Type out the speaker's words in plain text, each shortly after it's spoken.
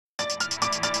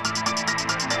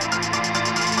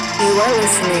You are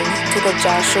listening to the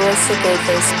Joshua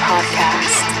Sigafus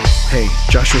podcast. Hey,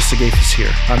 Joshua Sigafus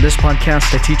here. On this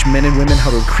podcast, I teach men and women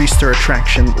how to increase their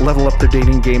attraction, level up their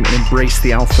dating game, and embrace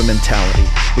the alpha mentality.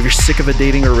 If you're sick of a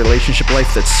dating or relationship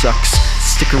life that sucks,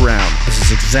 stick around. This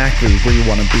is exactly where you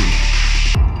want to be.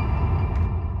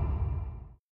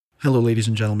 Hello, ladies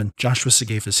and gentlemen. Joshua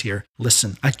Sigafus here.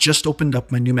 Listen, I just opened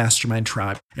up my new Mastermind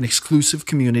Tribe, an exclusive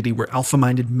community where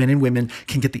alpha-minded men and women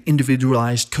can get the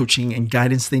individualized coaching and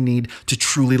guidance they need to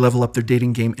truly level up their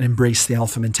dating game and embrace the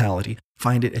alpha mentality.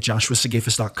 Find it at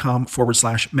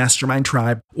joshuasigafus.com/mastermind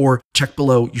tribe, or check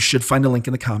below. You should find a link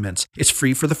in the comments. It's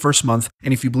free for the first month,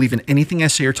 and if you believe in anything I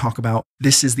say or talk about,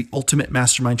 this is the ultimate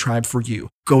Mastermind Tribe for you.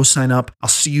 Go sign up. I'll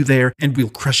see you there, and we'll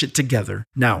crush it together.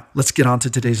 Now, let's get on to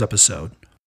today's episode.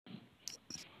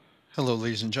 Hello,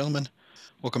 ladies and gentlemen.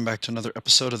 Welcome back to another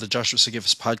episode of the Joshua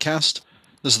Sigafus podcast.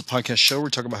 This is the podcast show where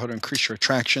we talk about how to increase your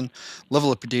attraction, level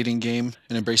up your dating game,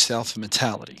 and embrace the alpha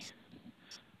mentality.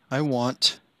 I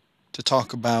want to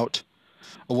talk about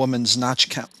a woman's notch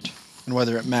count and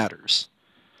whether it matters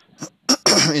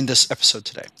in this episode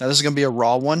today. Now, this is going to be a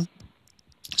raw one.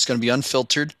 It's going to be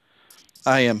unfiltered.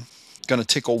 I am going to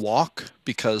take a walk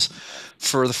because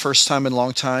for the first time in a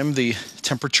long time, the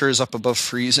temperature is up above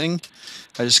freezing.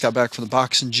 I just got back from the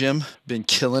boxing gym, been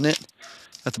killing it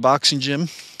at the boxing gym,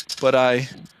 but I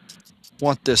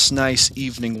want this nice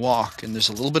evening walk, and there's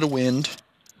a little bit of wind,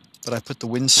 but I put the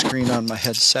windscreen on my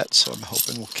headset, so I'm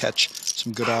hoping we'll catch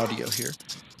some good audio here.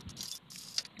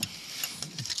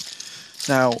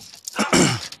 Now,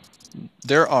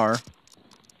 there are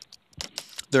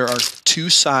two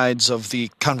sides of the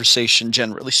conversation,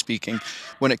 generally speaking,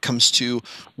 when it comes to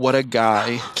what a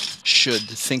guy should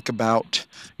think about,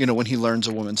 when he learns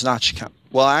a woman's notch count.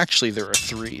 Well, actually, there are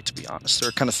three, to be honest. There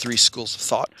are kind of three schools of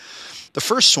thought. The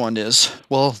first one is,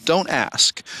 well, don't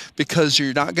ask, because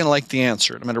you're not going to like the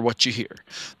answer, no matter what you hear.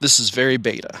 This is very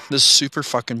beta. This is super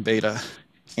fucking beta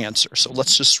answer. So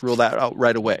let's just rule that out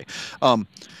right away.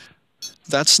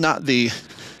 That's not the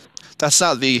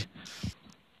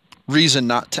reason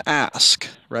not to ask,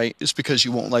 right? It's because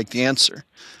you won't like the answer.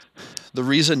 The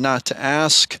reason not to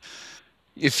ask,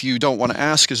 if you don't want to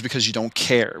ask, is because you don't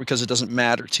care, because it doesn't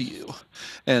matter to you.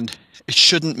 And it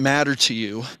shouldn't matter to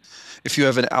you if you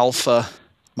have an alpha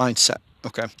mindset,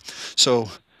 okay?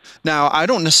 So now I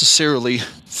don't necessarily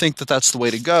think that that's the way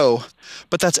to go,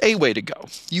 but that's a way to go.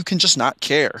 You can just not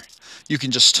care. You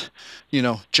can just,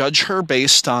 judge her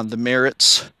based on the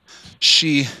merits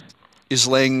she is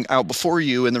laying out before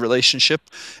you in the relationship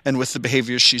and with the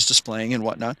behaviors she's displaying and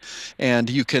whatnot. And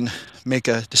you can make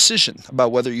a decision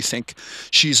about whether you think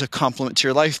she's a compliment to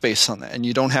your life based on that. And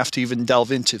you don't have to even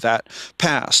delve into that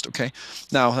past, okay?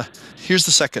 Now, here's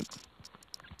the second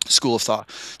school of thought.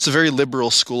 It's a very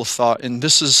liberal school of thought. And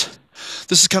this is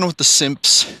kind of what the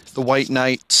simps, the white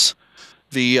knights,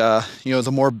 the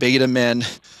more beta men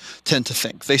tend to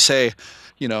think. They say,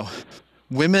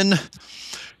 women,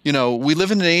 we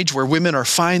live in an age where women are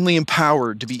finally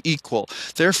empowered to be equal.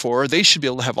 Therefore, they should be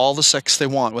able to have all the sex they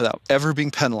want without ever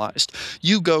being penalized.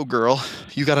 You go, girl.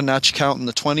 You got a notch count in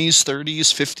the 20s,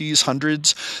 30s, 50s,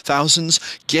 hundreds, thousands.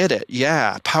 Get it.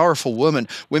 Yeah, powerful woman.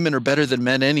 Women are better than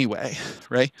men anyway,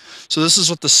 right? So this is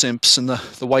what the simps and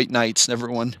the white knights and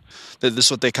everyone, this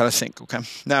is what they kind of think, okay?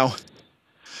 Now,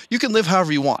 you can live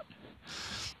however you want.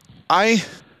 I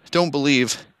don't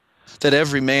believe that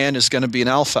every man is going to be an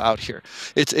alpha out here.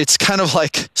 It's kind of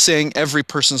like saying every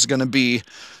person's going to be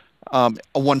a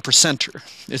one percenter.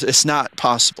 It's not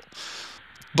possible.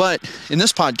 But in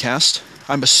this podcast,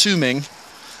 I'm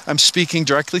speaking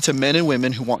directly to men and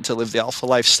women who want to live the alpha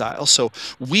lifestyle. So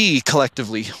we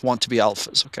collectively want to be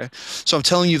alphas, okay? So I'm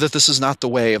telling you that this is not the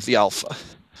way of the alpha.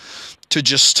 To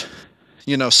just,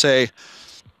 say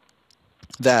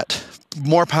that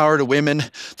more power to women,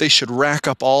 they should rack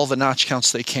up all the notch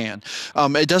counts they can.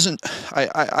 I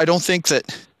don't think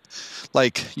that,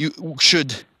 you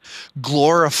should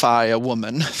glorify a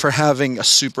woman for having a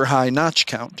super high notch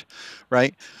count,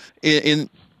 right?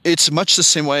 It's much the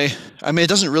same way. It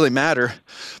doesn't really matter,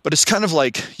 but it's kind of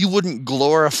like you wouldn't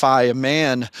glorify a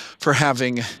man for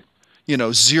having,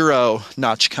 zero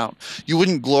notch count. You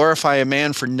wouldn't glorify a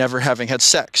man for never having had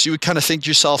sex. You would kind of think to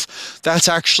yourself, that's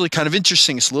actually kind of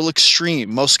interesting. It's a little extreme.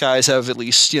 Most guys have at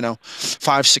least,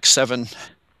 5, 6, 7,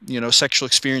 sexual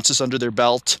experiences under their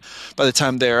belt by the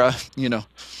time they're,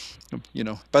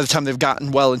 by the time they've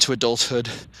gotten well into adulthood.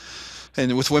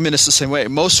 And with women, it's the same way.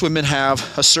 Most women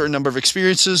have a certain number of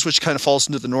experiences, which kind of falls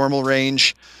into the normal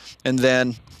range. And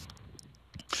then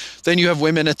you have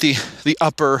women at the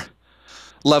upper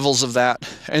levels of that,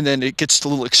 and then it gets a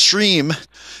little extreme,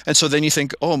 and so then you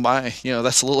think, oh my,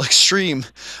 that's a little extreme.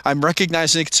 I'm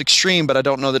recognizing it's extreme, but I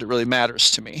don't know that it really matters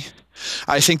to me.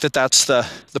 I think that that's the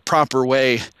proper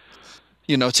way,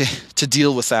 to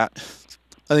deal with that.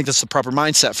 I think that's the proper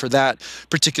mindset for that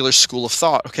particular school of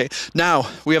thought. Okay, now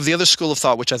we have the other school of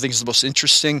thought, which I think is the most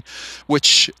interesting,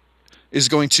 which is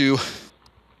going to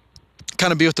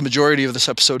kind of be what the majority of this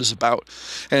episode is about.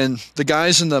 And the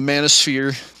guys in the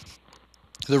manosphere,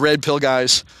 the red pill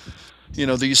guys,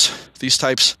 these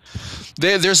types,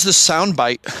 there's this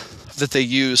soundbite that they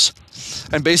use,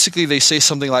 and basically they say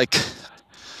something like,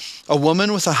 a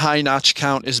woman with a high notch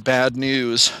count is bad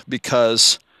news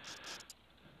because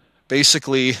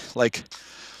basically,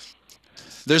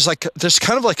 there's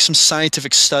kind of like some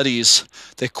scientific studies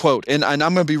they quote, and I'm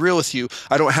going to be real with you,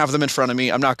 I don't have them in front of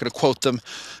me, I'm not going to quote them,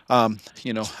 I'm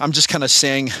just kind of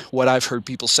saying what I've heard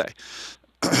people say.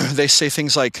 They say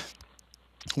things like,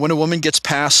 when a woman gets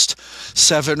past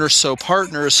 7 or so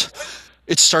partners,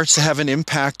 it starts to have an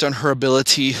impact on her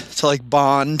ability to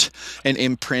bond and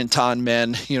imprint on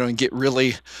men, and get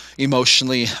really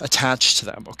emotionally attached to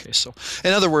them. Okay, so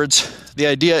in other words, the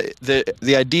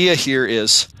idea here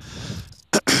is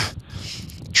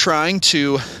trying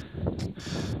to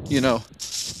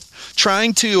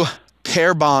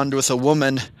pair bond with a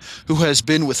woman who has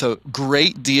been with a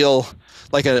great deal,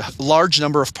 like a large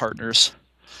number of partners,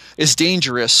 is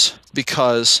dangerous,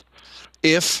 because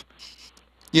if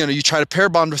you try to pair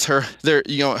bond with her,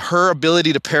 her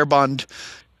ability to pair bond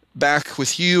back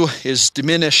with you is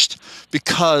diminished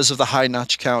because of the high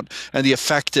notch count and the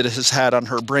effect it has had on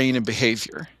her brain and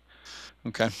behavior.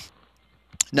 Okay.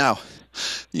 Now,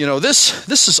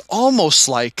 this is almost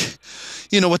like,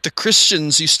 what the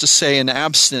Christians used to say in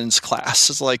abstinence class.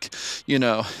 It's like,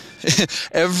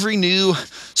 every new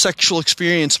sexual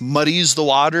experience muddies the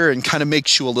water and kind of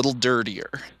makes you a little dirtier.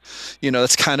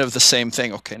 It's kind of the same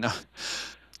thing. Okay, now,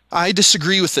 I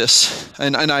disagree with this,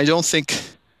 and I don't think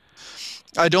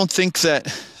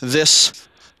that this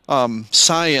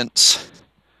science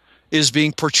is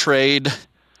being portrayed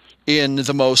in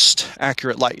the most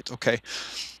accurate light. Okay,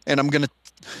 and I'm gonna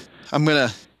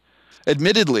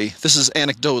admittedly, this is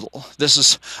anecdotal.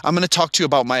 I'm gonna talk to you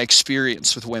about my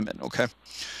experience with women. Okay.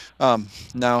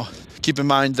 Now, keep in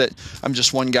mind that I'm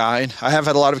just one guy. I have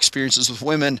had a lot of experiences with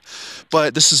women,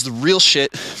 but this is the real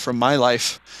shit from my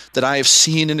life that I have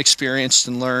seen and experienced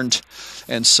and learned.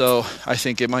 And so I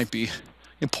think it might be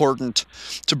important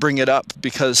to bring it up,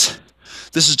 because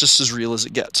this is just as real as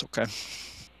it gets, okay?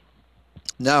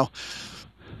 Now,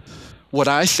 what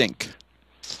I think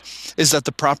is that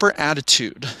the proper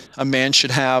attitude a man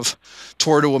should have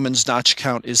toward a woman's notch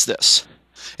count is this.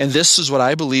 And this is what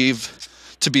I believe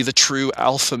to be the true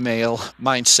alpha male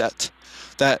mindset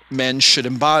that men should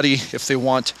embody if they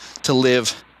want to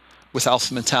live with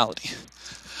alpha mentality.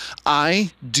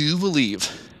 I do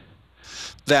believe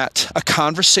that a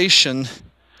conversation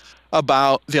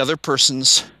about the other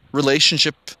person's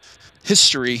relationship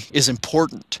history is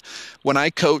important. When I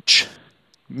coach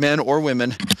men or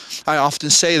women, I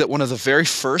often say that one of the very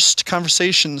first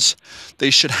conversations they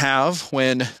should have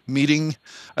when meeting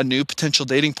a new potential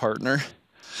dating partner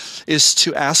is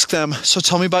to ask them, so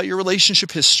tell me about your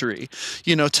relationship history.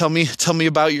 Tell me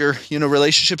about your,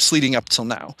 relationships leading up till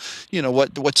now.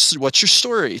 What's your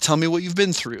story? Tell me what you've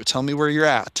been through. Tell me where you're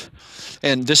at.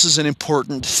 And this is an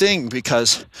important thing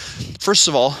because, first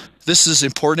of all, this is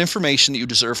important information that you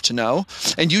deserve to know,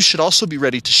 and you should also be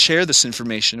ready to share this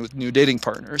information with new dating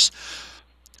partners.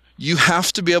 You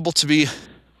have to be able to be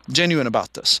genuine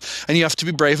about this, and you have to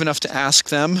be brave enough to ask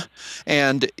them.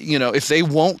 And if they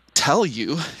won't tell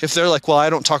you, if they're like, well,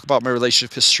 I don't talk about my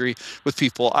relationship history with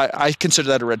people, I consider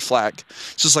that a red flag.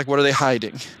 It's just like, what are they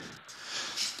hiding?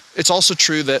 It's also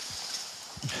true that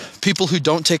people who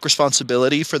don't take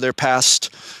responsibility for their past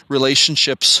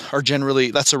relationships are generally,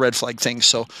 that's a red flag thing.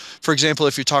 So, for example,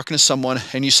 if you're talking to someone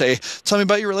and you say, tell me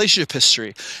about your relationship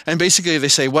history, and basically they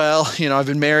say, well, I've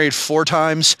been married 4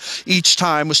 times. Each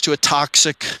time was to a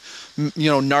toxic,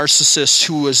 narcissist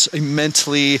who was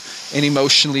mentally and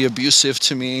emotionally abusive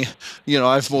to me.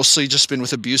 I've mostly just been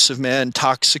with abusive men,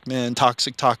 toxic,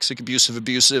 abusive,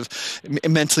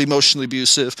 mentally, emotionally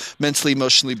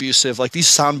abusive. Like, these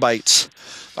sound bites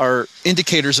are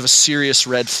indicators of a serious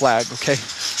red flag, okay?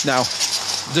 Now,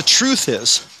 the truth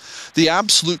is, the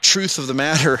absolute truth of the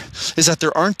matter is that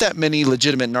there aren't that many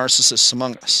legitimate narcissists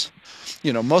among us.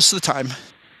 Most of the time,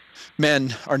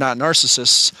 men are not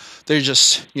narcissists. They're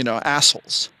just,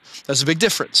 assholes. That's a big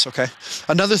difference, okay?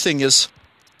 Another thing is,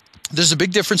 there's a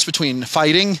big difference between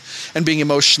fighting and being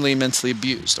emotionally and mentally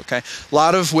abused, okay? A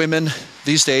lot of women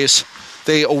these days,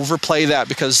 they overplay that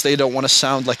because they don't want to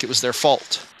sound like it was their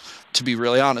fault, to be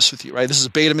really honest with you, right? This is a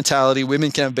beta mentality.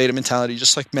 Women can have beta mentality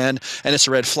just like men, and it's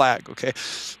a red flag, okay?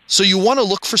 So you want to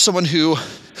look for someone who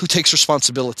takes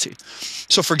responsibility.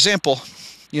 So for example,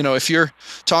 if you're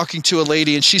talking to a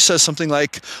lady and she says something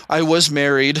like, I was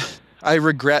married, I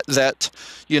regret that,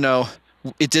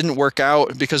 it didn't work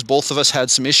out because both of us had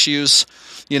some issues.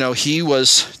 He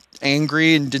was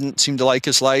angry and didn't seem to like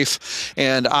his life,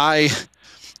 and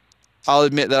I'll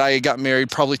admit that I got married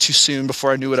probably too soon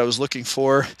before I knew what I was looking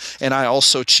for, and I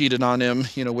also cheated on him,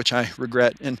 which I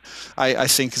regret. And I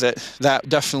think that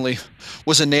definitely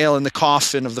was a nail in the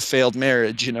coffin of the failed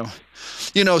marriage,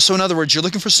 So in other words, you're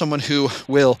looking for someone who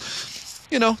will,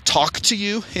 talk to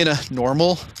you in a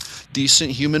normal,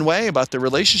 decent human way about their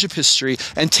relationship history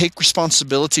and take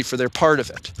responsibility for their part of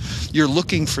it. You're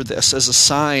looking for this as a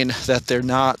sign that they're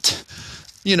not,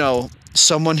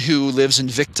 someone who lives in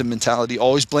victim mentality,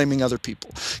 always blaming other people,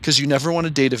 because you never want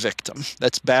to date a victim.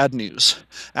 That's bad news.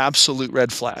 Absolute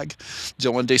red flag. You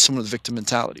don't want to date someone with victim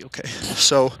mentality, okay?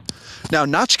 So now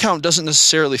notch count doesn't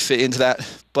necessarily fit into that,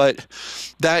 but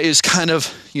that is kind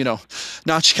of,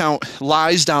 notch count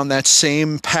lies down that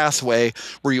same pathway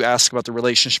where you ask about the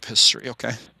relationship history,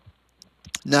 okay?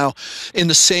 Now, in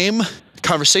the same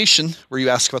conversation where you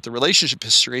ask about the relationship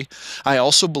history, I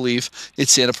also believe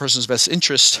it's in a person's best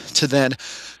interest to then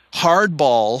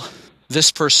hardball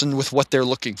this person with what they're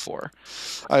looking for.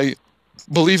 I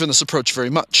believe in this approach very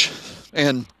much.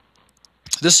 And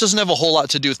this doesn't have a whole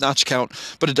lot to do with notch count,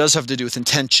 but it does have to do with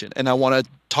intention. And I want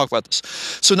to talk about this.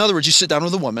 So in other words, you sit down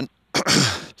with a woman.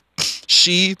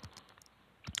 She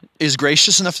is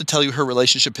gracious enough to tell you her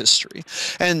relationship history.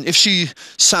 And if she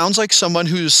sounds like someone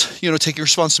who's, taking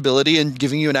responsibility and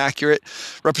giving you an accurate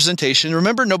representation,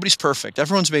 remember, nobody's perfect.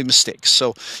 Everyone's made mistakes.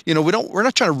 So, we're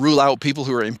not trying to rule out people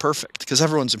who are imperfect, because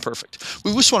everyone's imperfect.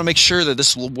 We just want to make sure that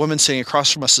this woman sitting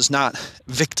across from us is not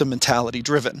victim mentality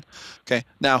driven. Okay.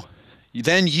 Now,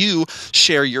 then you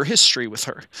share your history with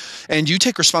her, and you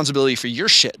take responsibility for your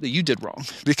shit that you did wrong,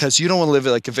 because you don't want to live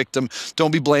like a victim.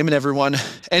 Don't be blaming everyone.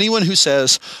 Anyone who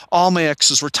says all my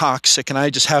exes were toxic and I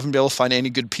just haven't been able to find any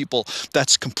good people,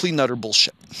 that's complete and utter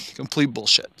bullshit. Complete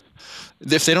bullshit.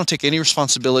 If they don't take any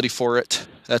responsibility for it,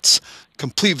 that's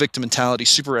complete victim mentality,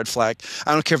 super red flag.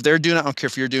 I don't care if they're doing it. I don't care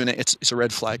if you're doing it. It's a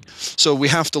red flag. So we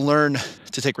have to learn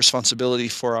to take responsibility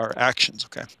for our actions,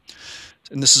 okay?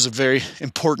 And this is a very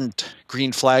important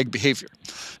green flag behavior.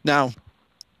 Now,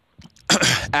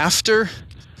 after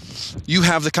you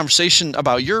have the conversation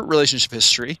about your relationship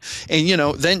history, and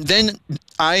then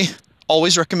I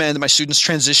always recommend that my students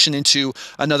transition into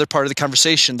another part of the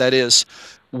conversation, that is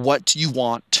what you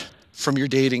want from your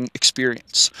dating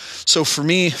experience. So for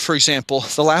me, for example,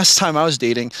 the last time I was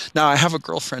dating, now I have a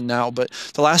girlfriend now, but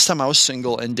the last time I was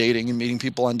single and dating and meeting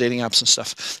people on dating apps and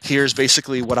stuff, here's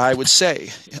basically what I would say.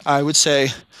 I would say,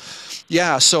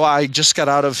 yeah, so I just got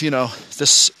out of,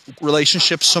 this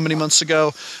relationship so many months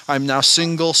ago. I'm now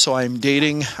single, so I'm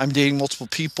dating multiple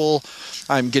people.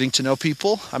 I'm getting to know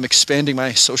people. I'm expanding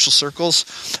my social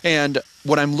circles. And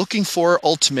what I'm looking for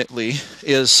ultimately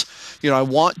is, I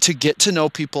want to get to know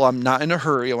people. I'm not in a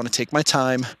hurry. I want to take my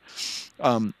time.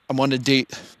 I want to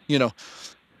date,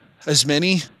 as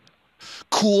many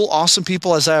cool, awesome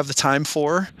people as I have the time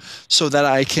for, so that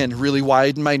I can really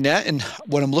widen my net. And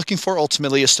what I'm looking for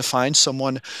ultimately is to find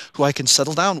someone who I can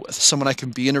settle down with, someone I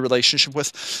can be in a relationship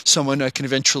with, someone I can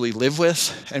eventually live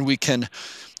with, and we can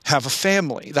have a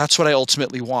family. That's what I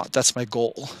ultimately want. That's my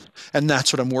goal. And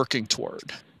that's what I'm working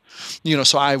toward.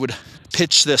 So I would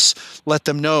pitch this, let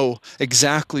them know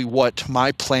exactly what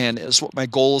my plan is, what my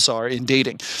goals are in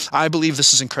dating. I believe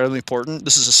this is incredibly important.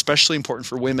 This is especially important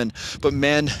for women, but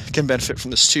men can benefit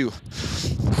from this too.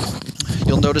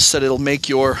 You'll notice that it'll make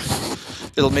your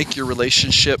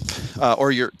relationship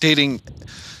or your dating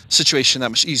situation that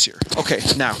much easier. Okay,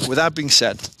 now, with that being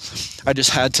said, I just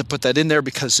had to put that in there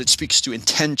because it speaks to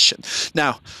intention.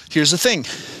 Now, here's the thing.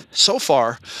 So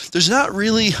far, there's not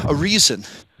really a reason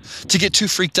to get too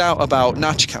freaked out about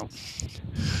notch count.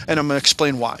 And I'm going to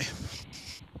explain why.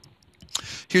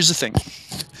 Here's the thing.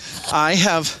 I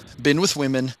have been with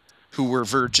women who were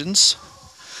virgins.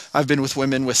 I've been with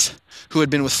women who had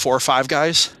been with 4 or 5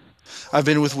 guys. I've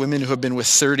been with women who have been with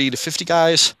 30 to 50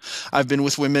 guys. I've been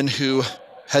with women who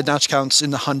had notch counts in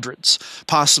the hundreds,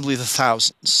 possibly the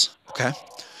thousands. Okay?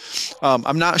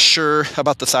 I'm not sure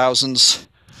about the thousands.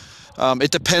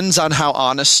 It depends on how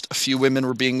honest a few women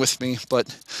were being with me,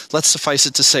 but let's suffice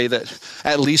it to say that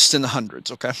at least in the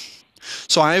hundreds, okay?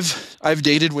 So I've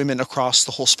dated women across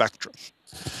the whole spectrum.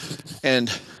 And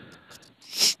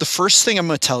the first thing I'm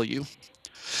going to tell you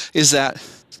is that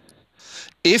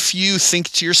if you think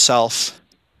to yourself,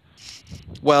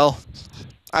 well,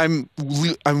 I'm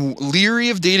leery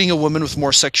of dating a woman with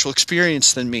more sexual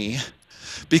experience than me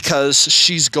because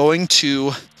she's going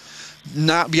to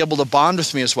not be able to bond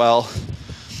with me as well,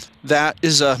 that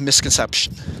is a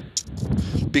misconception.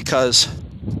 Because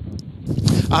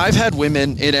I've had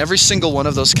women in every single one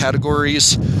of those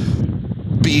categories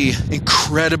be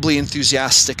incredibly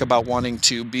enthusiastic about wanting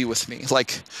to be with me.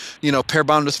 Like, pair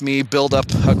bond with me, build up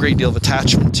a great deal of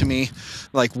attachment to me,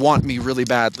 like want me really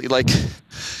badly. Like,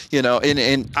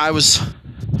 and I was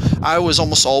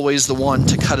almost always the one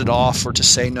to cut it off or to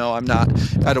say, no, I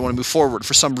don't want to move forward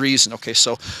for some reason. Okay.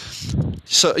 So,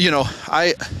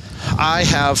 I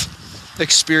have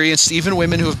experienced even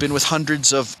women who have been with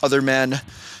hundreds of other men,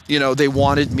 they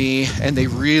wanted me and they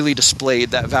really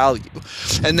displayed that value.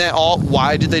 And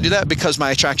why did they do that? Because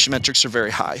my attraction metrics are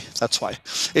very high. That's why.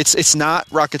 It's not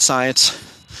rocket science.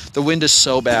 The wind is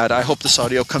so bad. I hope this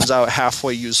audio comes out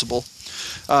halfway usable.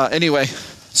 Anyway,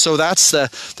 so that's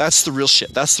the real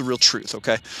shit. That's the real truth,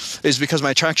 okay? Is because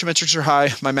my attraction metrics are high,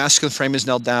 my masculine frame is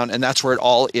nailed down, and that's where it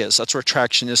all is. That's where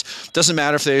attraction is. Doesn't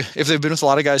matter if they've been with a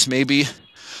lot of guys, maybe.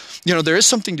 There is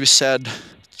something to be said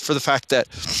for the fact that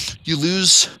you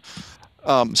lose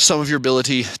some of your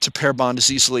ability to pair bond as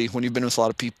easily when you've been with a lot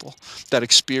of people. That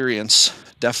experience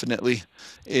definitely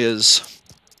is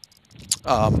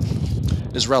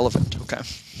relevant, okay?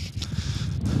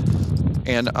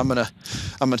 And I'm gonna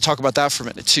talk about that for a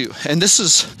minute too. And this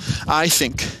is, I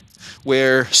think,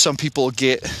 where some people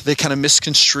they kind of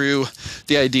misconstrue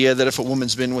the idea that if a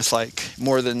woman's been with like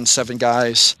more than 7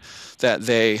 guys, that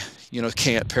they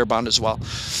can't pair bond as well.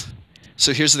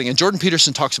 So here's the thing, and Jordan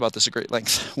Peterson talks about this at great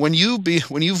length. When you've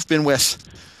been with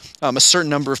a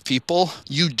certain number of people,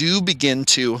 you do begin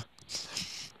to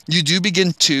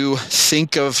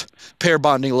think of pair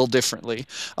bonding a little differently.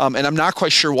 And I'm not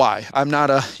quite sure why. I'm not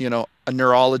a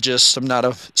neurologist. I'm not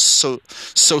a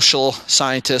social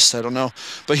scientist. I don't know.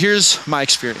 But here's my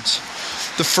experience.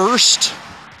 The first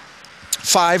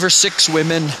 5 or 6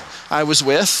 women I was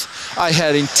with, I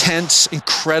had intense,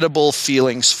 incredible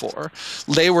feelings for.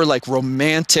 They were like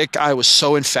romantic. I was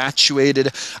so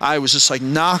infatuated. I was just like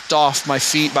knocked off my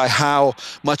feet by how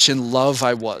much in love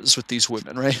I was with these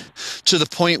women, right? To the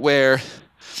point where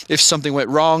if something went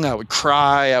wrong, I would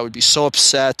cry. I would be so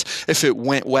upset. If it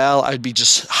went well, I'd be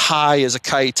just high as a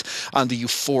kite on the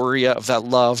euphoria of that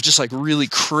love, just like really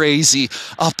crazy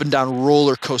up and down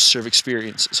roller coaster of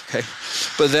experiences, okay?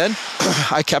 But then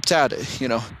I kept at it,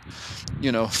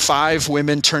 5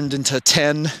 women turned into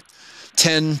 10,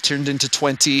 10 turned into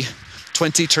 20,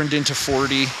 20 turned into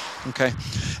 40, okay?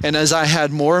 And as I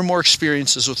had more and more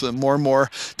experiences with a more and more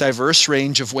diverse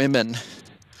range of women,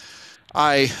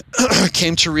 I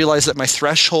came to realize that my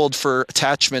threshold for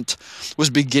attachment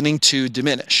was beginning to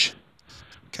diminish.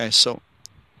 Okay, so,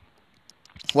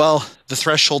 well, the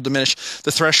threshold diminished,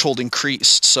 the threshold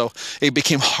increased. So it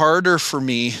became harder for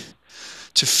me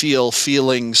to feel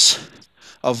feelings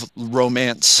of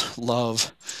romance,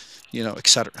 love,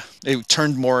 etc. It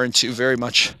turned more into very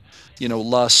much,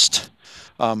 lust.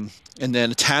 And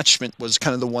then attachment was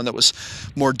kind of the one that was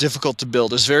more difficult to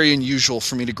build. It was very unusual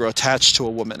for me to grow attached to a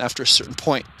woman after a certain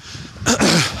point.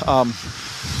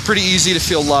 Pretty easy to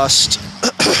feel lust.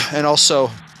 And also,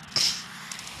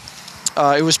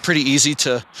 it was pretty easy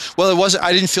to,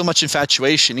 I didn't feel much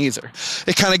infatuation either.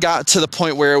 It kind of got to the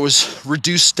point where it was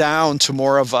reduced down to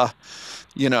more of a,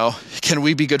 can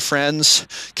we be good friends?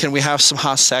 Can we have some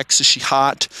hot sex? Is she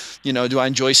hot? Do I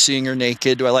enjoy seeing her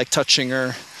naked? Do I like touching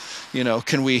her?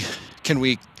 Can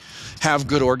we have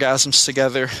good orgasms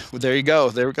together? Well, there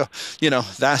we go.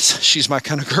 She's my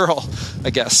kind of girl,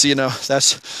 I guess.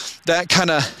 That kind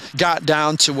of got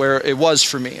down to where it was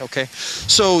for me. Okay.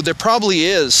 So there probably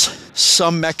is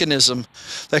some mechanism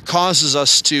that causes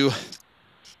us to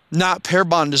not pair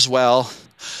bond as well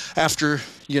after,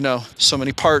 so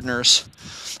many partners.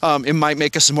 It might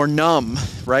make us more numb,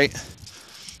 right?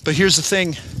 But here's the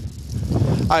thing.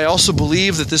 I also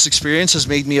believe that this experience has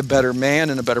made me a better man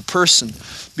and a better person,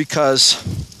 because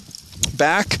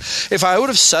if I would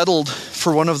have settled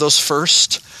for one of those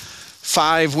first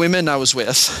 5 women I was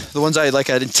with, the ones I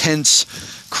had intense,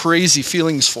 crazy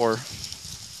feelings for,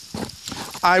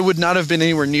 I would not have been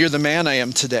anywhere near the man I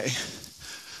am today.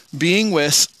 Being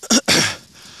with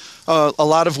a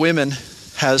lot of women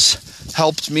has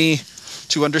helped me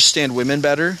to understand women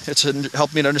better. It's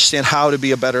helped me to understand how to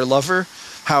be a better lover,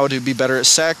 how to be better at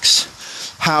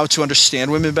sex, how to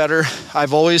understand women better.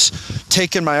 I've always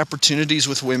taken my opportunities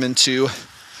with women to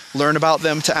learn about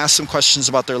them, to ask them questions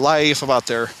about their life, about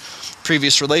their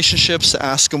previous relationships, to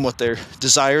ask them what their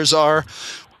desires are,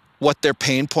 what their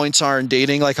pain points are in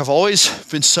dating. Like, I've always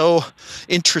been so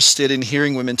interested in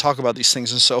hearing women talk about these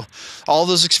things. And so all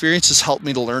those experiences helped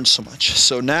me to learn so much.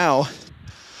 So now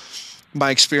my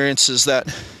experience is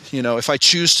that, you know, if I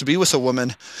choose to be with a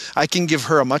woman, I can give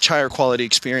her a much higher quality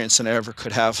experience than I ever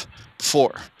could have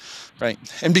before, right?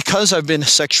 And because I've been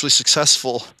sexually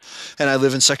successful and I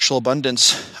live in sexual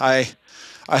abundance, I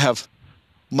have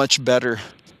a much better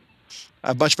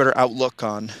outlook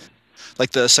on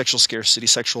like the sexual scarcity,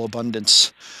 sexual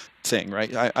abundance thing,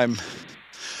 right? I'm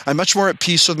much more at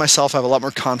peace with myself. I have a lot more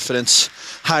confidence,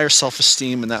 higher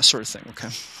self-esteem, and that sort of thing, okay?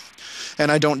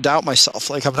 And I don't doubt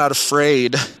myself. Like, I'm not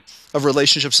afraid of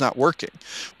relationships not working.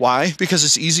 Why? Because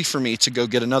it's easy for me to go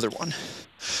get another one.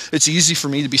 It's easy for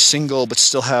me to be single but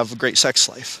still have a great sex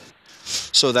life.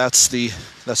 So that's the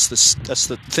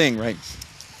thing, right?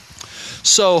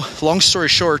 So, long story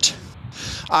short,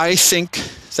 I think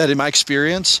that in my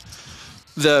experience,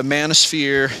 the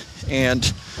manosphere and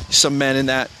some men in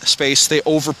that space, they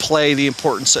overplay the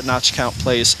importance that notch count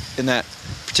plays in that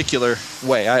particular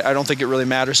way. I don't think it really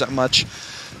matters that much.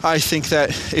 I think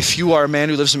that if you are a man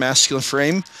who lives a masculine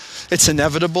frame, it's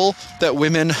inevitable that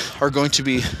women are going to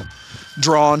be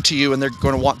drawn to you and they're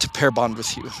going to want to pair bond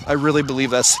with you. I really believe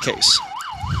that's the case.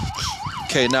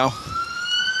 Okay, now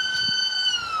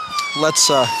let's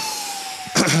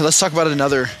talk about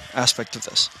another aspect of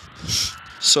this.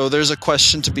 So there's a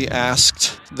question to be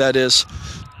asked that is,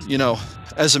 you know,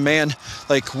 as a man,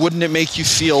 like, wouldn't it make you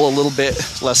feel a little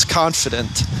bit less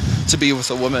confident to be with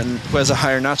a woman who has a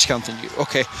higher notch count than you?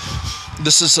 Okay,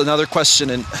 this is another question,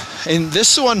 and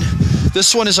this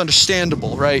one is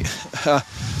understandable, right?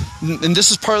 And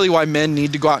this is partly why men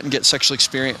need to go out and get sexually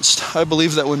experienced. I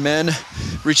believe that when men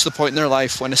reach the point in their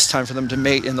life when it's time for them to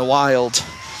mate in the wild,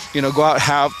 you know, go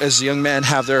out, as young men,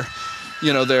 have their,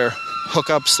 you know, their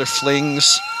hookups, their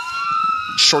flings,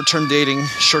 short-term dating,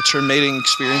 short-term mating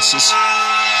experiences.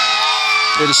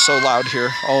 It is so loud here.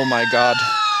 Oh my God.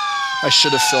 I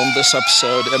should have filmed this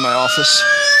episode at my office.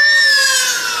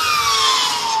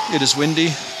 It is windy.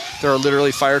 There are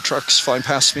literally fire trucks flying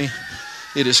past me.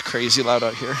 It is crazy loud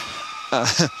out here.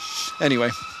 Anyway,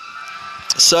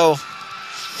 so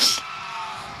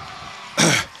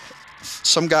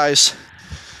some guys,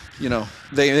 you know,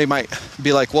 they might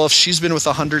be like, well, if she's been with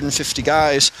 150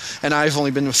 guys and I've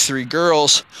only been with 3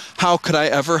 girls, how could I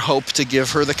ever hope to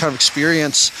give her the kind of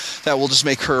experience that will just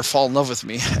make her fall in love with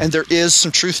me? And there is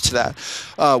some truth to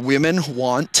that. Women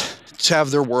want to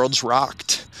have their worlds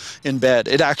rocked in bed.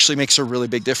 It actually makes a really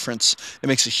big difference. It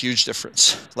makes a huge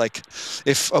difference. Like,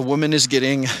 if a woman is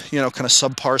getting, you know, kind of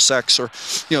subpar sex, or,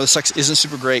 you know, the sex isn't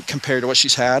super great compared to what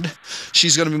she's had,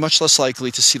 she's going to be much less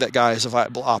likely to see that guy as a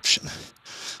viable option.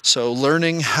 So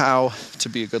learning how to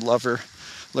be a good lover,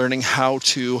 learning how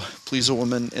to please a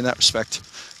woman in that respect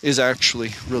is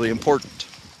actually really important.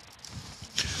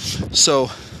 So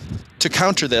to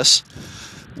counter this,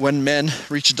 when men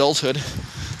reach adulthood,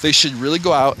 they should really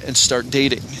go out and start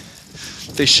dating.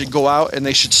 They should go out and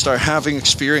they should start having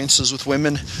experiences with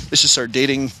women. They should start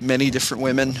dating many different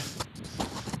women.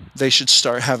 They should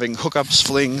start having hookups,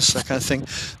 flings, that kind of thing.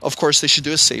 Of course, they should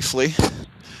do it safely.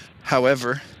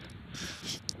 However,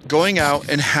 going out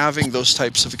and having those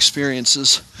types of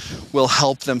experiences will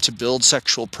help them to build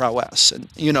sexual prowess. And,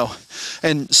 you know,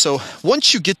 and so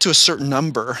once you get to a certain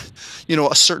number, you know,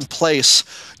 a certain place,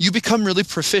 you become really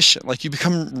proficient. Like, you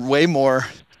become way more,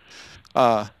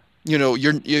 you know,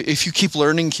 if you keep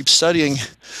learning, keep studying,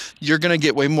 you're going to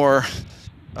get way more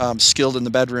skilled in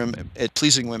the bedroom at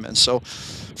pleasing women. So,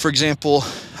 for example,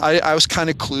 I was kind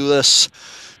of clueless,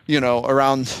 you know,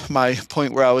 around my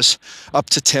point where I was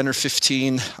up to 10 or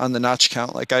 15 on the notch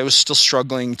count. Like, I was still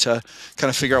struggling to kind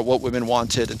of figure out what women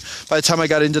wanted. And by the time I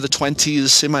got into the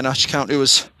 20s in my notch count, I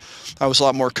was a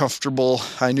lot more comfortable.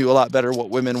 I knew a lot better what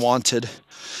women wanted.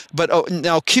 But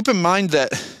now keep in mind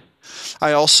that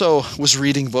I also was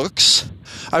reading books.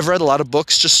 I've read a lot of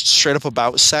books just straight up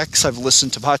about sex. I've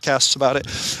listened to podcasts about it,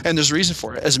 and there's a reason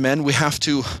for it. As men, we have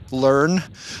to learn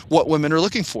what women are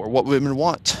looking for, what women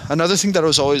want. Another thing that I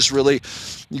was always really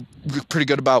pretty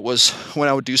good about was when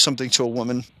I would do something to a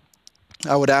woman,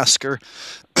 I would ask her,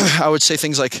 I would say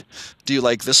things like, do you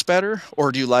like this better,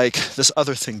 or do you like this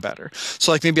other thing better?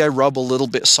 So, like, maybe I rub a little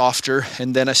bit softer,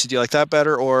 and then I say, do you like that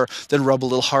better? Or then rub a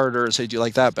little harder and say, do you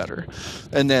like that better?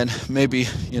 And then maybe,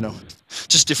 you know,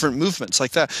 just different movements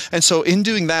like that. And so in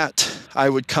doing that, I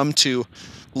would come to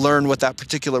learn what that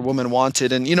particular woman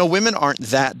wanted. And, you know, women aren't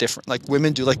that different. Like,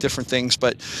 women do like different things,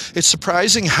 but it's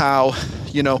surprising how,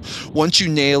 you know, once you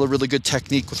nail a really good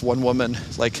technique with one woman,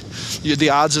 like, the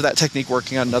odds of that technique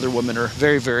working on another woman are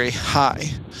very, very high.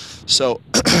 So,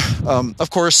 of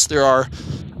course, there are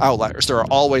outliers. There are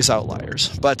always outliers.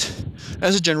 But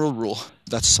as a general rule,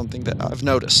 that's something that I've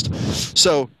noticed.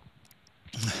 So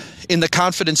in the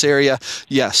confidence area,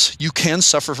 yes, you can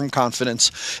suffer from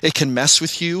confidence. It can mess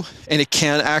with you, and it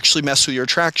can actually mess with your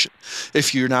attraction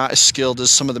if you're not as skilled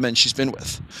as some of the men she's been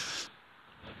with.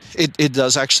 It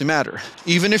does actually matter.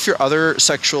 Even if your other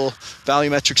sexual value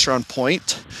metrics are on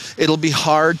point, it'll be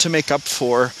hard to make up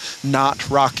for not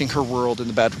rocking her world in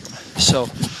the bedroom. So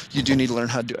you do need to learn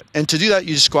how to do it. And to do that,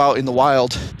 you just go out in the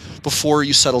wild before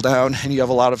you settle down and you have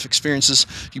a lot of experiences.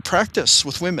 You practice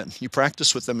with women. You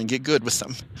practice with them and get good with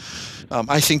them.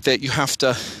 I think that you have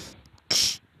to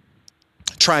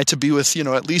try to be with,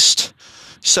 at least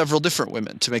several different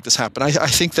women to make this happen. I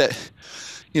think that,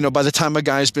 by the time a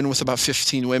guy's been with about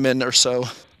 15 women or so,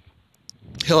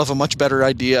 he'll have a much better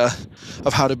idea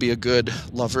of how to be a good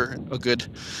lover, a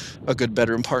good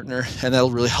bedroom partner, and that'll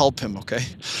really help him, okay?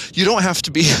 You don't have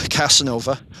to be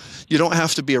Casanova. You don't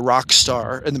have to be a rock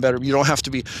star in the bedroom. You don't have to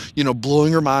be,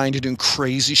 blowing her mind and doing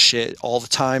crazy shit all the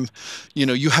time.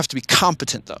 You have to be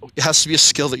competent, though. It has to be a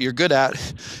skill that you're good at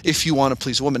if you want to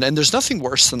please a woman. And there's nothing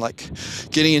worse than,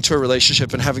 getting into a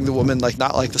relationship and having the woman,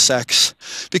 not like the sex,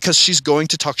 because she's going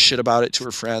to talk shit about it to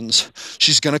her friends.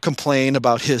 She's going to complain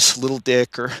about his little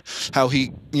dick or how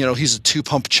he, he's a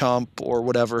two-pump chump or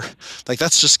whatever.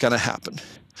 That's just going to happen.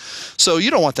 So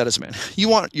you don't want that as a man. You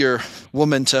want your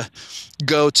woman to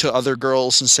go to other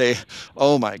girls and say,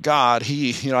 oh my God,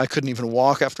 I couldn't even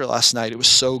walk after last night. It was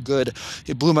so good.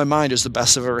 It blew my mind. It was the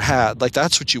best I've ever had.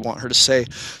 That's what you want her to say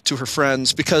to her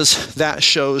friends, because that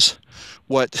shows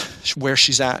where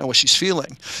she's at and what she's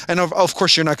feeling. And of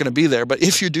course you're not going to be there, but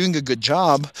if you're doing a good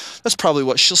job, that's probably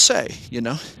what she'll say,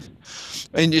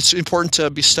 And it's important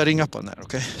to be studying up on that,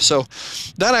 okay? So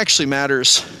that actually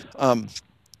matters.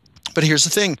 But here's the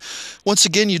thing. Once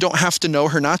again, you don't have to know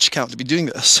her notch count to be doing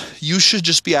this. You should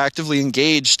just be actively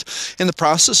engaged in the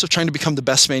process of trying to become the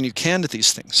best man you can at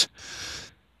these things.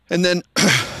 And then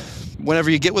whenever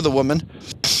you get with a woman,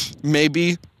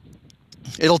 maybe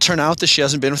it'll turn out that she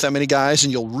hasn't been with that many guys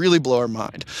and you'll really blow her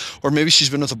mind. Or maybe she's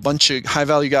been with a bunch of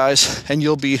high-value guys and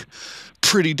you'll be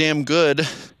pretty damn good,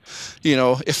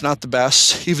 if not the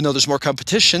best, even though there's more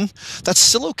competition. That's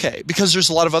still okay, because there's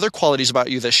a lot of other qualities about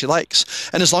you that she likes.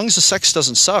 And as long as the sex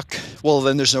doesn't suck, well,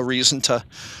 then there's no reason to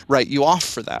write you off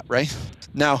for that, right?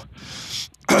 Now,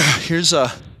 here's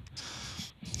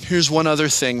one other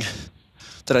thing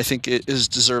that I think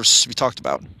deserves to be talked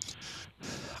about.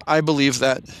 I believe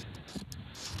that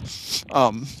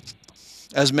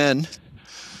as men,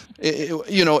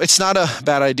 it's not a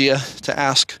bad idea to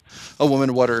ask a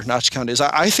woman what her notch count is.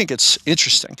 I think it's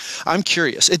interesting. I'm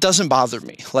curious. It doesn't bother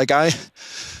me.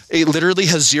 It literally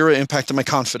has zero impact on my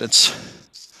confidence.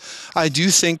 I do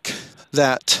think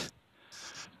that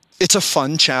it's a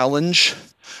fun challenge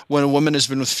when a woman has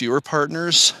been with fewer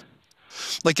partners.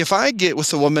 If I get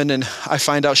with a woman and I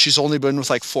find out she's only been with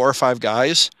 4 or 5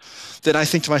 guys, then I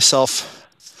think to myself,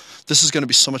 this is going to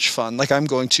be so much fun. I'm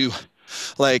going to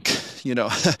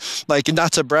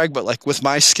not to brag, but with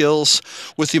my skills,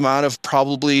 with the amount of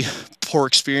probably poor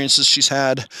experiences she's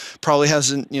had, probably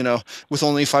hasn't, with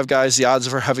only 5 guys, the odds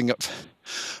of her having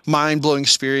mind-blowing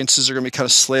experiences are going to be kind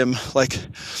of slim.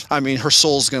 Her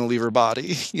soul's going to leave her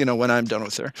body, when I'm done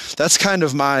with her. That's kind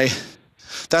of my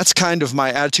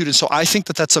attitude. And so I think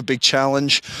that that's a big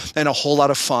challenge and a whole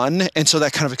lot of fun. And so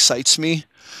that kind of excites me.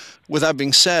 With that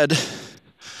being said,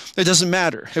 it doesn't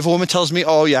matter. If a woman tells me,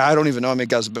 oh yeah, I don't even know how many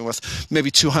guys I've been with,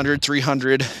 maybe 200,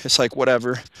 300, it's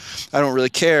whatever. I don't really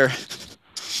care.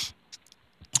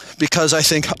 Because I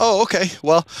think, oh, okay,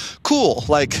 well, cool.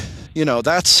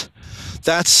 That's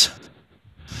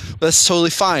totally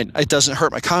fine. It doesn't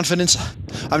hurt my confidence.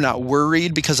 I'm not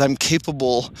worried because I'm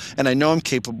capable, and I know I'm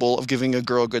capable of giving a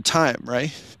girl a good time,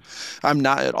 right? I'm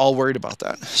not at all worried about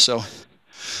that. So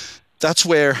that's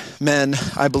where men,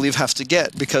 I believe, have to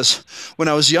get, because when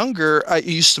I was younger, it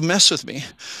used to mess with me.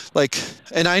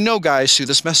 And I know guys who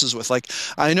this messes with.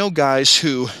 I know guys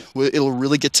who it'll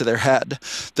really get to their head.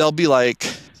 They'll be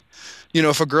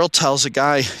if a girl tells a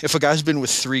guy, if a guy's been with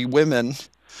 3 women,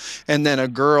 and then a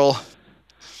girl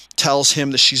tells him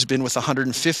that she's been with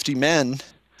 150 men,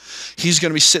 he's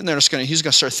going to be sitting there and he's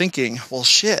going to start thinking, well,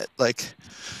 shit,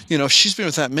 if she's been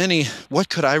with that many, what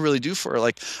could I really do for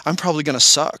her? I'm probably going to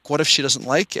suck. What if she doesn't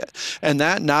like it? And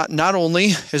that not only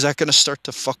is that going to start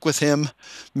to fuck with him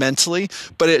mentally,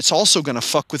 but it's also going to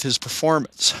fuck with his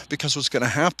performance, because what's going to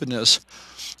happen is,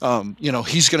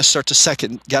 he's going to start to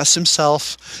second guess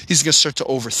himself. He's going to start to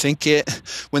overthink it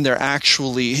when they're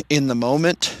actually in the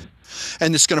moment.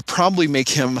 And it's going to probably make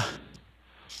him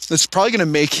It's probably going to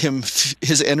make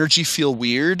his energy feel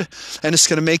weird, and it's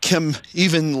going to make him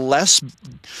even less,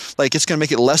 like it's going to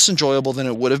make it less enjoyable than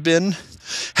it would have been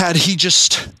had he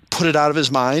just put it out of his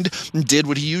mind and did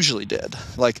what he usually did,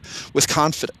 like with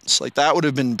confidence. Like that would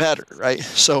have been better, right?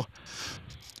 So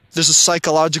there's a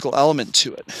psychological element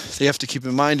to it that you have to keep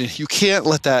in mind, and you can't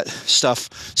let that stuff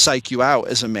psych you out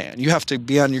as a man. You have to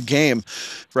be on your game,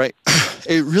 right?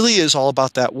 It really is all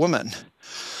about that woman.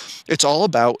 It's all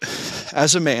about,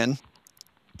 as a man,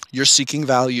 you're seeking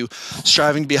value,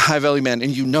 striving to be a high-value man,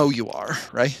 and you know you are,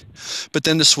 right? But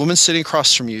then this woman sitting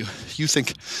across from you, you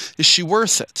think, is she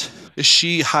worth it? Is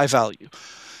she high value?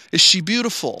 Is she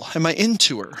beautiful? Am I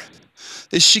into her?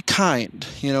 Is she kind?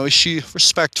 Is she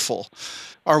respectful?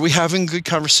 Are we having good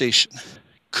conversation?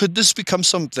 Could this become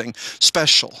something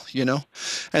special,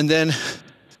 And then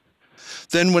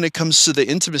when it comes to the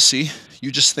intimacy,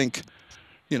 you just think,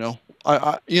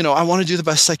 I want to do the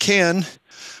best I can,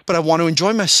 but I want to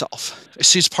enjoy myself. I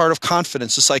see it's part of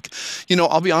confidence. It's like,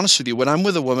 I'll be honest with you. When I'm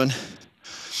with a woman,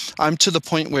 I'm to the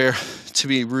point where, to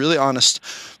be really honest,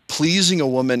 pleasing a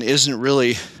woman isn't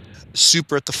really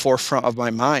super at the forefront of my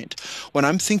mind. When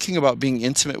I'm thinking about being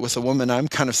intimate with a woman, I'm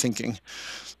kind of thinking,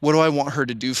 what do I want her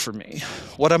to do for me?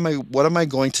 What am I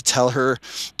going to tell her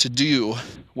to do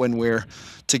when we're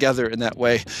together in that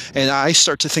way? And I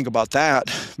start to think about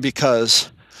that because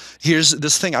here's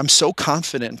this thing. I'm so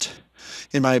confident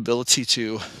in my ability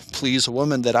to please a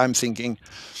woman that I'm thinking,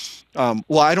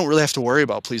 I don't really have to worry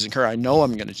about pleasing her. I know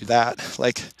I'm going to do that.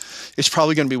 Like, it's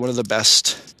probably going to be one of the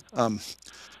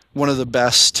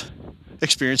best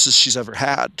experiences she's ever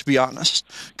had, to be honest,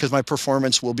 because my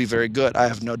performance will be very good. I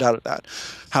have no doubt of that.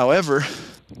 However,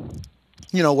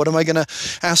 what am I going to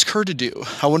ask her to do?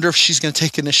 I wonder if she's going to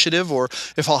take initiative, or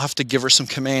if I'll have to give her some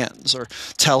commands or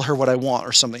tell her what I want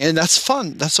or something. And that's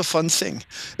fun. That's a fun thing.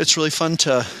 It's really fun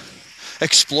to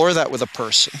explore that with a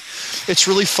person. It's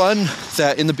really fun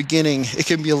that in the beginning it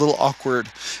can be a little awkward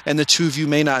and the two of you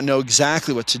may not know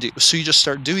exactly what to do. So you just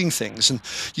start doing things and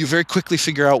you very quickly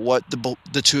figure out what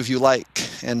the two of you like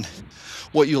and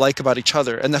what you like about each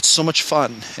other. And that's so much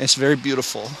fun. And it's very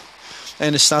beautiful.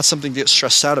 And it's not something to get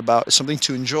stressed out about. It's something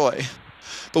to enjoy.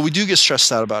 But we do get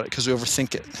stressed out about it because we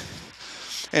overthink it.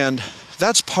 And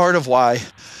that's part of why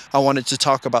I wanted to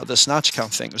talk about this notch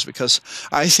count thing, was because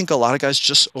I think a lot of guys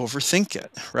just overthink it,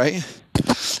 right?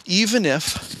 Even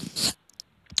if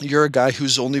you're a guy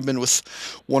who's only been with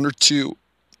 1 or 2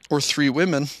 or 3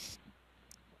 women,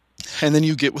 and then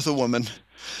you get with a woman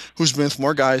who's been with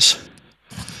more guys,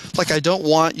 like, I don't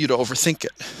want you to overthink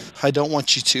it. I don't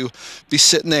want you to be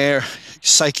sitting there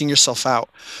psyching yourself out.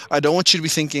 I don't want you to be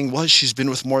thinking, well, she's been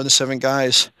with more than 7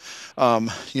 guys.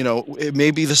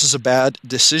 Maybe this is a bad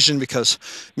decision because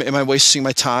am I wasting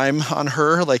my time on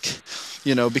her? Like,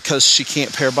 because she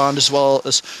can't pair bond as well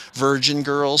as virgin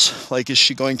girls. Like, is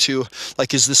she going to,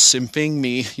 like, is this simping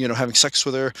me, having sex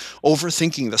with her?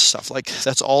 Overthinking this stuff. Like,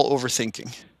 that's all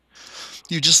overthinking.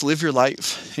 You just live your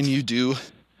life and you do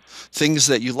things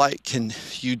that you like, and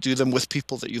you do them with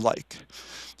people that you like,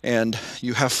 and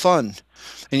you have fun,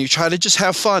 and you try to just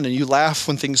have fun, and you laugh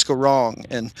when things go wrong,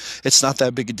 and it's not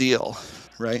that big a deal,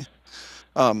 right?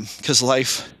 Because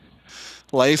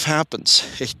life happens.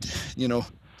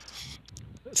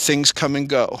 Things come and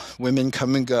go. Women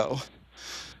come and go.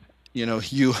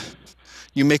 You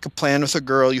make a plan with a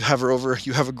girl, you have her over,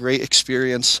 you have a great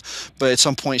experience, but at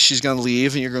some point she's going to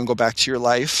leave, and you're going to go back to your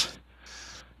life.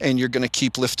 And you're going to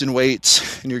keep lifting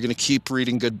weights, and you're going to keep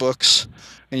reading good books,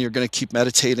 and you're going to keep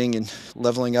meditating and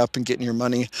leveling up and getting your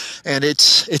money. And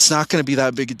it's not going to be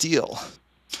that big a deal.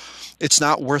 It's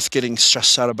not worth getting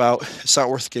stressed out about. It's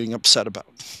not worth getting upset about.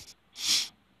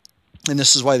 And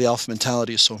this is why the alpha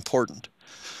mentality is so important.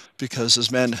 Because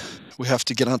as men, we have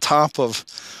to get on top of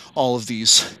all of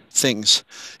these things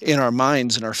in our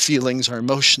minds, in our feelings, our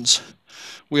emotions.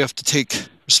 We have to take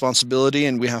responsibility,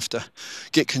 and we have to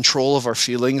get control of our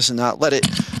feelings and not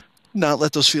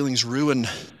let those feelings ruin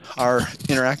our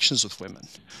interactions with women.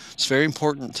 It's very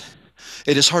important.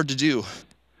 It is hard to do.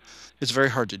 It's very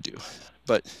hard to do.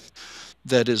 But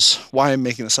that is why I'm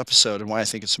making this episode and why I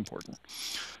think it's important.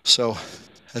 So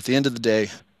at the end of the day,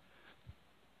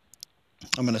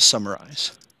 I'm going to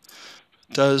summarize.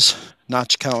 Does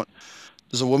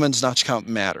a woman's notch count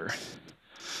matter?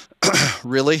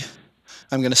 Really?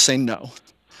 I'm going to say no.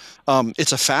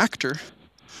 It's a factor,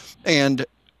 and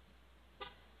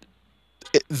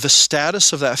the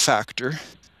status of that factor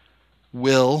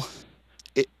will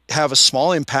have a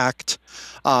small impact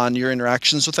on your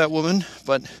interactions with that woman,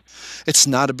 but it's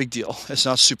not a big deal. It's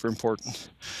not super important.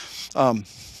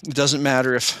 It doesn't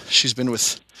matter if she's been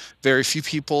with very few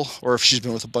people or if she's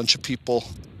been with a bunch of people.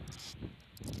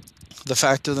 The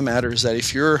fact of the matter is that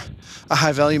if you're a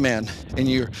high-value man and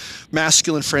your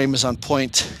masculine frame is on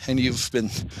point and you've been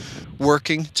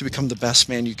working to become the best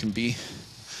man you can be,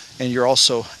 and you're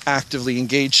also actively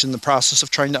engaged in the process of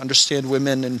trying to understand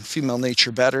women and female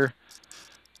nature better,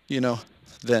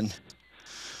 then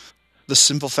the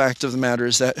simple fact of the matter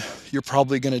is that you're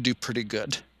probably going to do pretty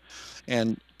good.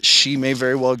 And she may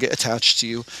very well get attached to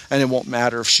you, and it won't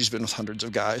matter if she's been with hundreds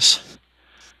of guys.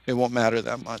 It won't matter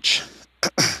that much.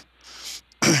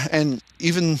 And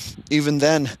even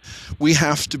then, we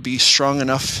have to be strong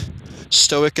enough,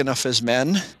 stoic enough as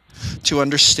men to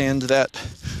understand that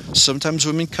sometimes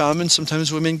women come and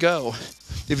sometimes women go.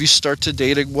 If you start to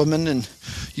date a woman and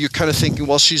you're kind of thinking,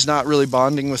 well, she's not really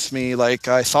bonding with me like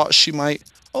I thought she might,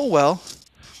 oh well,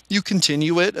 you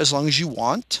continue it as long as you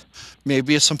want.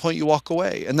 Maybe at some point you walk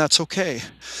away, and that's okay,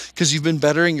 because you've been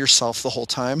bettering yourself the whole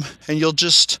time, and you'll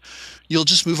just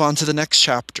move on to the next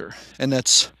chapter, and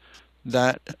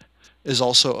that is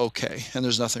also okay, and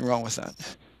there's nothing wrong with that.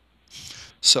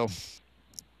 So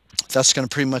that's going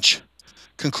to pretty much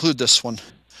conclude this one.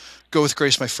 Go with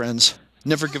grace, my friends.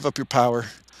 Never give up your power.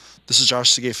 This is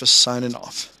Josh Sigafus signing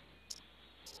off.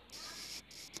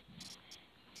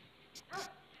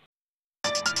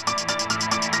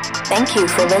 Thank you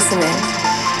for listening.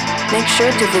 Make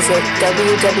sure to visit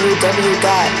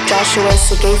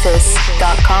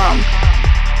www.joshuasagafus.com.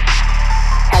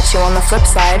 Catch you on the flip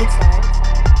side.